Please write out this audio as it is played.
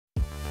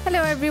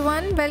Hello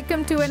everyone,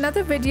 welcome to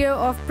another video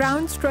of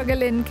Brown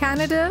Struggle in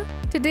Canada.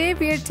 Today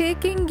we are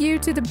taking you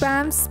to the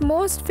Banff's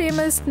most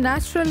famous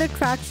natural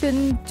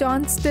attraction,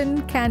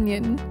 Johnston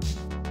Canyon.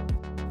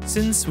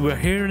 Since we're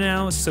here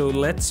now, so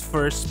let's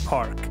first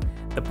park.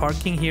 The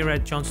parking here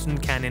at Johnston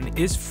Canyon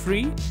is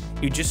free.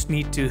 You just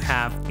need to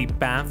have the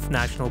Banff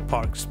National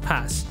Parks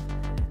pass.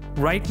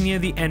 Right near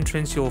the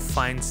entrance, you'll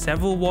find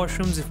several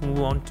washrooms if you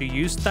want to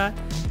use that.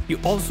 You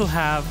also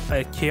have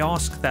a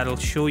kiosk that'll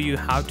show you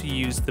how to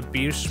use the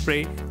beer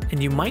spray,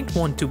 and you might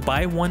want to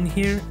buy one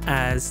here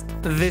as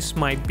this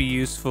might be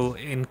useful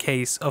in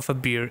case of a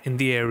beer in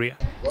the area.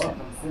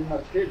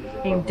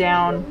 Being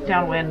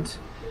downwind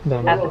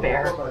at the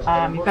bear.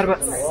 You've got about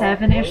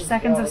 7-ish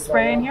seconds of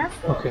spray in here.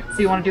 Okay.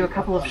 So you want to do a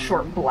couple of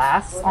short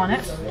blasts on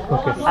it.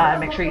 Okay.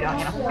 Make sure you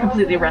don't,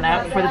 completely run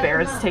out before the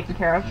bear is taken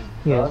care of.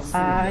 Yes.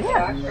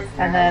 Yeah.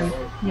 And then,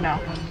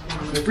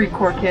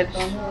 recork it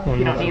if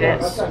you don't need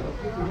it.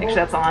 Make sure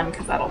that's on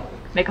because that'll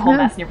make a whole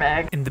mess in your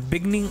bag. In the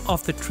beginning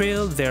of the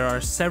trail, there are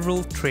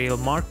several trail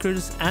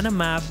markers and a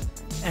map,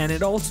 and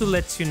it also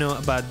lets you know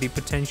about the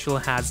potential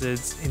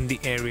hazards in the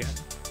area.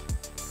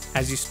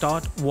 As you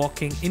start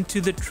walking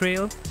into the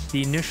trail,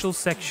 the initial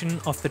section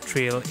of the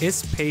trail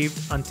is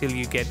paved until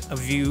you get a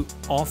view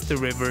of the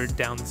river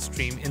down the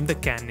stream in the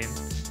canyon.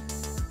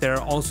 There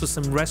are also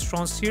some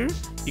restaurants here.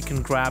 You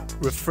can grab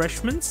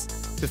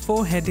refreshments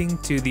before heading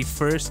to the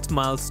first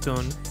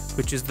milestone,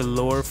 which is the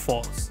lower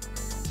falls.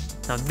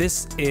 Now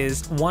this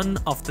is one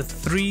of the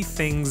 3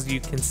 things you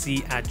can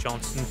see at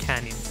Johnston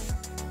Canyon.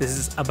 This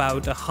is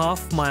about a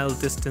half-mile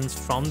distance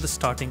from the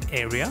starting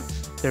area.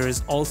 There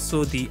is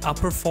also the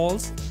upper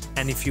falls,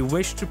 and if you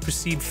wish to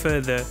proceed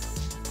further,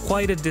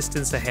 quite a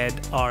distance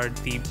ahead are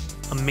the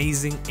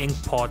amazing ink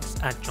pots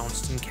at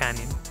Johnston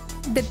Canyon.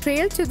 The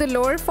trail to the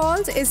lower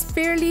falls is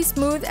fairly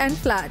smooth and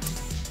flat.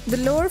 The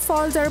lower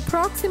falls are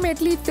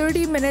approximately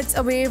 30 minutes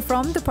away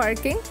from the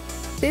parking.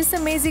 This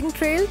amazing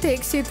trail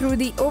takes you through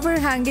the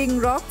overhanging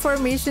rock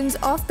formations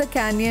of the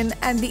canyon,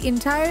 and the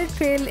entire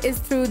trail is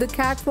through the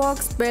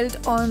catwalks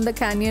built on the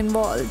canyon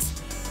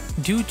walls.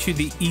 Due to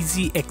the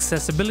easy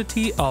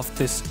accessibility of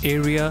this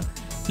area,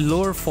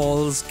 lower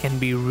falls can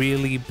be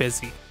really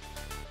busy.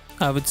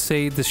 I would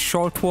say the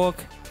short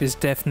walk is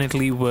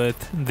definitely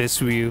worth this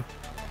view.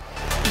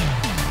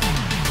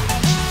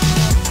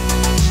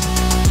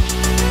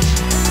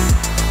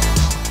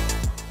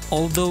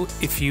 Although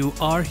if you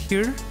are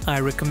here, I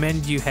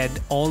recommend you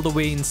head all the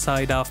way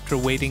inside after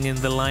waiting in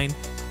the line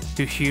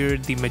to hear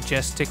the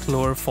majestic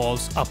lower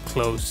falls up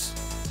close.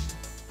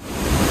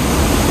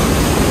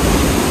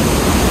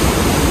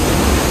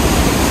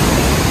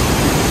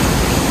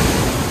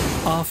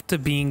 After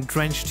being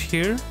drenched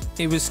here,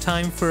 it was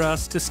time for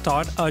us to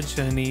start our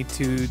journey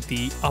to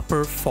the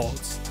upper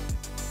falls.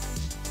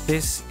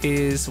 This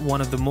is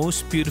one of the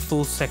most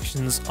beautiful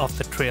sections of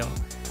the trail,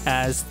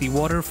 as the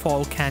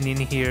waterfall canyon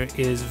here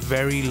is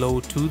very low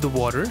to the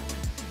water,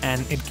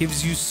 and it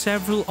gives you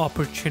several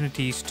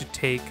opportunities to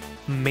take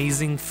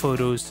amazing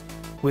photos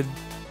with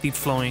the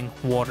flowing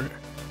water.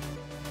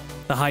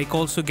 The hike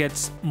also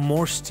gets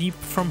more steep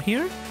from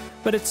here,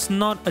 but it's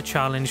not a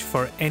challenge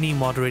for any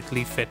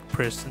moderately fit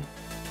person.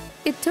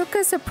 It took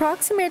us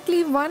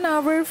approximately 1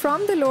 hour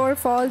from the lower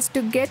falls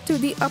to get to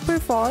the upper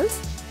falls.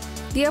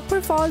 The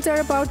upper falls are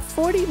about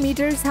 40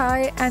 meters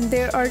high, and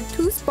there are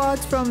 2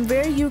 spots from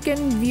where you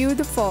can view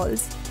the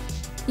falls.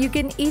 You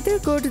can either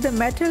go to the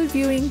metal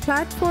viewing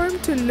platform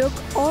to look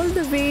all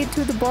the way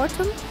to the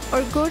bottom,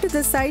 or go to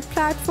the side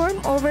platform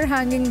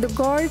overhanging the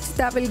gorge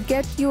that will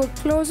get you a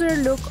closer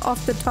look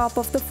of the top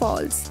of the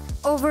falls.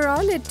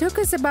 Overall, it took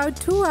us about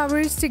 2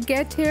 hours to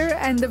get here,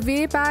 and the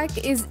way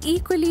back is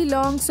equally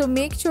long, so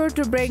make sure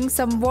to bring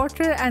some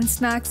water and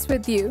snacks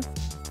with you.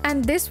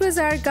 And this was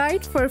our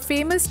guide for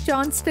famous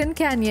Johnston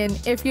Canyon.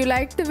 If you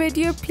liked the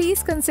video,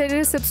 please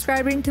consider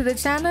subscribing to the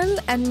channel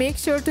and make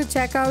sure to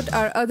check out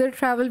our other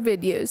travel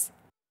videos.